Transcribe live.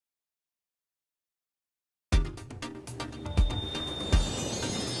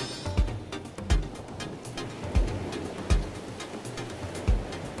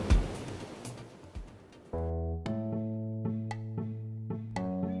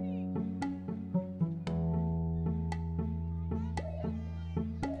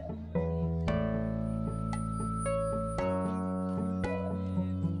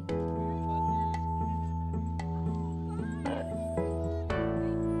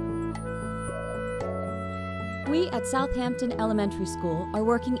We at Southampton Elementary School are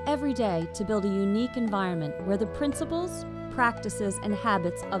working every day to build a unique environment where the principles, practices, and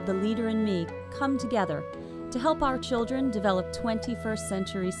habits of the leader in me come together to help our children develop 21st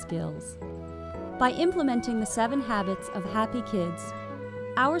century skills. By implementing the 7 habits of happy kids,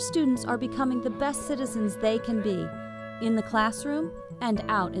 our students are becoming the best citizens they can be in the classroom and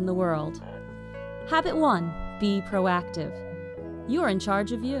out in the world. Habit 1, be proactive. You're in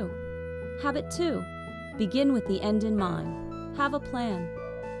charge of you. Habit 2, begin with the end in mind. Have a plan.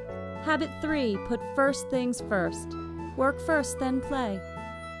 Habit 3, put first things first. Work first, then play.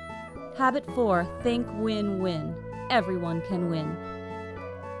 Habit 4, think win-win. Everyone can win.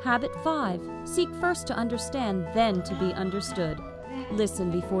 Habit 5, seek first to understand, then to be understood. Listen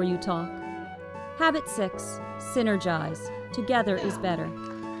before you talk. Habit 6, synergize. Together is better.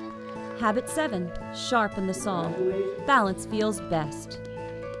 Habit 7, sharpen the saw. Balance feels best.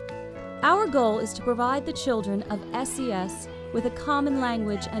 Our goal is to provide the children of SES with a common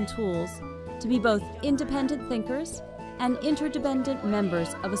language and tools to be both independent thinkers and interdependent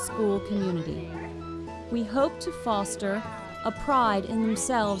members of a school community. We hope to foster a pride in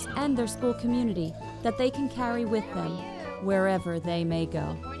themselves and their school community that they can carry with them wherever they may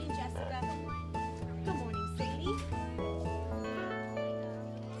go. Good morning, Jessica. Good morning, Sadie.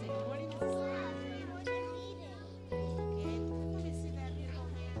 Good morning, Mrs. Let me see that beautiful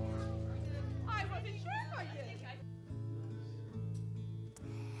hand. I wasn't sure about you.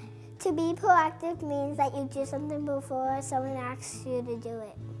 To be proactive means that you do something before someone asks you to do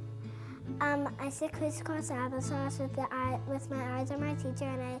it. I sit crisscross applesauce with my eyes on my teacher,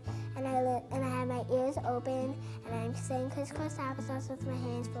 and I have my ears open, and I'm saying crisscross applesauce with my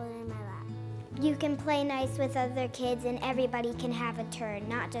hands folded in my lap. You can play nice with other kids, and everybody can have a turn,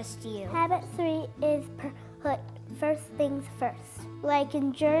 not just you. Habit 3 is put first things first. Like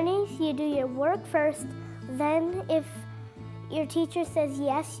in journeys, you do your work first, then if your teacher says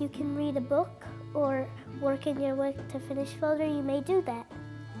yes, you can read a book or work in your work to finish folder, you may do that.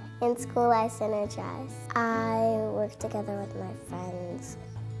 In school, I synergize. I work together with my friends.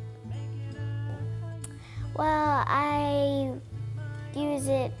 Well, I use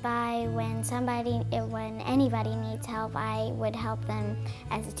it by when anybody needs help, I would help them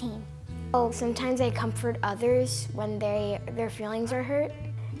as a team. Oh, sometimes I comfort others when their feelings are hurt.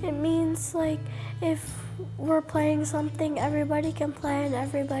 It means like if we're playing something, everybody can play and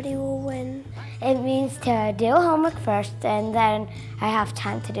everybody will win. It means to do homework first, and then I have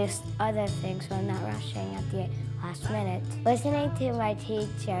time to do other things so I'm not rushing at the last minute. Listening to my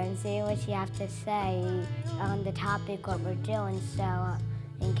teacher and seeing what she has to say on the topic what we're doing, so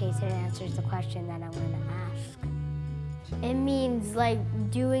in case it answers the question that I'm going to ask. It means like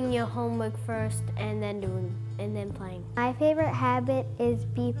doing your homework first and then playing. My favorite habit is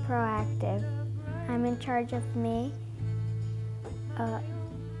be proactive. I'm in charge of me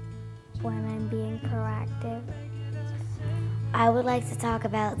when I'm being proactive. I would like to talk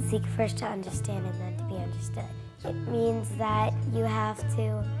about seek first to understand and then to be understood. It means that you have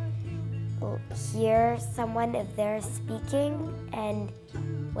to hear someone if they're speaking, and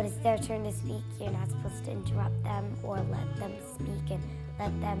when it's their turn to speak, you're not supposed to interrupt them or let them speak and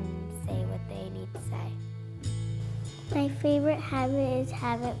let them say what they need to say. My favorite habit is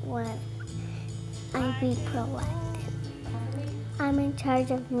habit 1. I be proactive. I'm in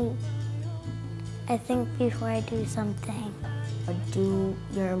charge of me. I think before I do something. Do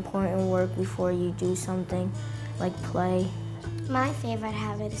your important work before you do something, like play. My favorite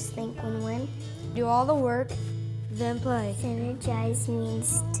habit is think win-win. Do all the work, then play. Synergize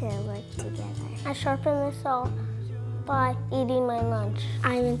means to work together. I sharpen the saw by eating my lunch.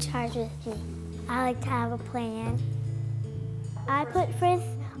 I'm in charge of me. I like to have a plan. I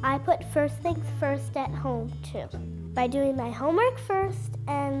put first things first at home too, by doing my homework first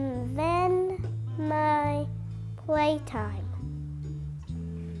and then my playtime.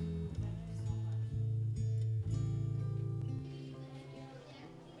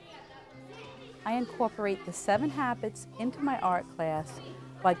 I incorporate the 7 habits into my art class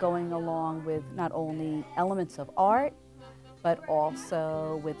by going along with not only elements of art, but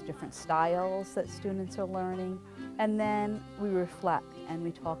also with different styles that students are learning. And then we reflect and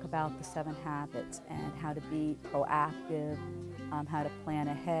we talk about the 7 habits and how to be proactive, how to plan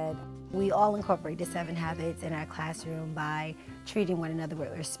ahead. We all incorporate the 7 habits in our classroom by treating one another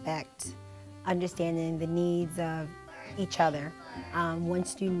with respect, understanding the needs of each other. One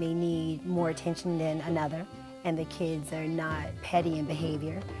student may need more attention than another, and the kids are not petty in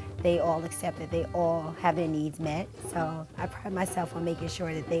behavior. They all accept that they all have their needs met. So I pride myself on making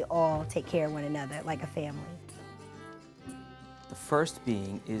sure that they all take care of one another like a family. The first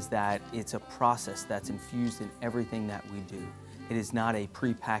being is that it's a process that's infused in everything that we do. It is not a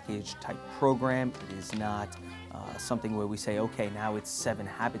prepackaged type program. It is not something where we say, okay, now it's 7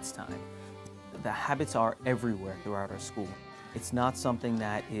 habits time. The habits are everywhere throughout our school. It's not something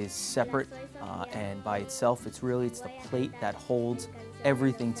that is separate and by itself. It's the plate that holds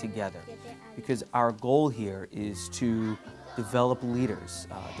everything together. Because our goal here is to develop leaders,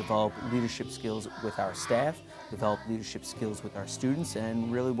 develop leadership skills with our staff, develop leadership skills with our students, and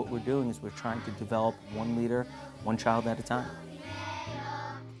really what we're doing is we're trying to develop one leader, one child at a time.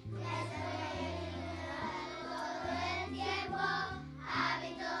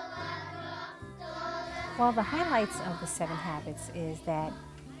 Well, the highlights of the 7 habits is that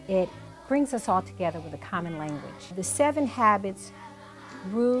it brings us all together with a common language. The 7 habits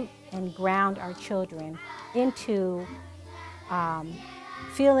root and ground our children into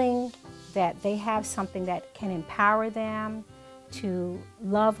feeling that they have something that can empower them to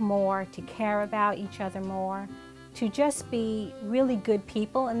love more, to care about each other more, to just be really good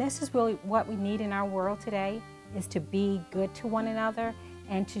people. And this is really what we need in our world today, is to be good to one another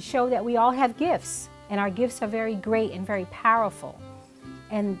and to show that we all have gifts. And our gifts are very great and very powerful.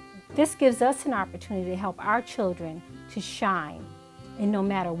 And this gives us an opportunity to help our children to shine in no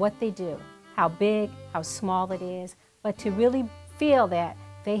matter what they do, how big, how small it is, but to really feel that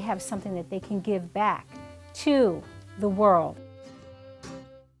they have something that they can give back to the world.